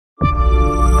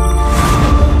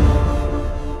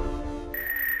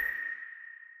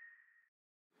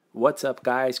What's up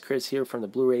guys, Chris here from the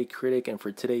Blu-ray Critic, and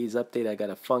for today's update I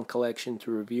got a fun collection to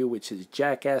review, which is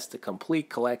Jackass the Complete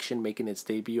Collection, making its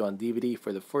debut on DVD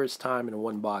for the first time in a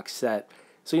one box set.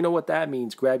 So you know what that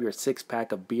means, grab your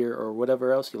 6-pack of beer or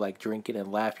whatever else you like drinking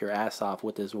and laugh your ass off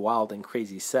with this wild and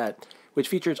crazy set, which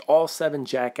features all 7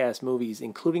 Jackass movies,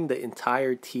 including the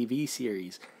entire TV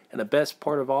series. And the best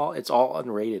part of all, it's all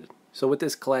unrated. So with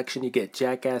this collection you get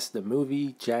Jackass the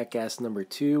movie, Jackass Number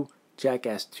Two,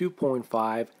 Jackass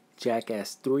 2.5,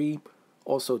 Jackass 3,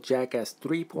 also Jackass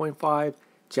 3.5,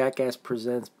 Jackass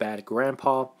Presents Bad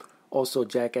Grandpa, also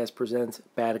Jackass Presents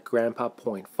Bad Grandpa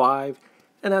 .5,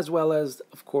 and as well as,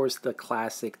 of course, the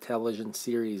classic television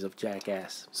series of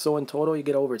Jackass. So in total you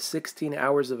get over 16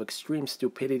 hours of extreme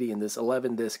stupidity in this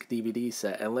 11-disc DVD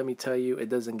set, and let me tell you, it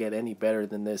doesn't get any better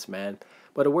than this, man.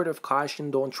 But a word of caution,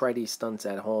 don't try these stunts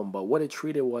at home. But what a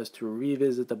treat it was to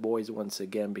revisit the boys once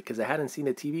again, because I hadn't seen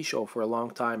a TV show for a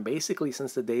long time, basically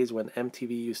since the days when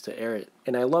MTV used to air it.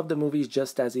 And I love the movies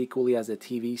just as equally as the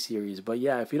TV series. But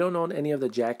yeah, if you don't own any of the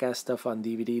Jackass stuff on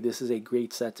DVD, this is a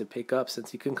great set to pick up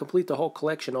since you can complete the whole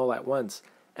collection all at once.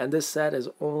 And this set is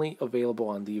only available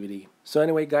on DVD. So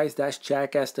anyway guys, that's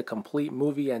Jackass the Complete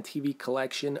Movie and TV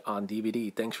Collection on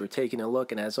DVD. Thanks for taking a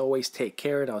look, and as always, take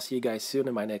care, and I'll see you guys soon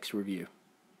in my next review.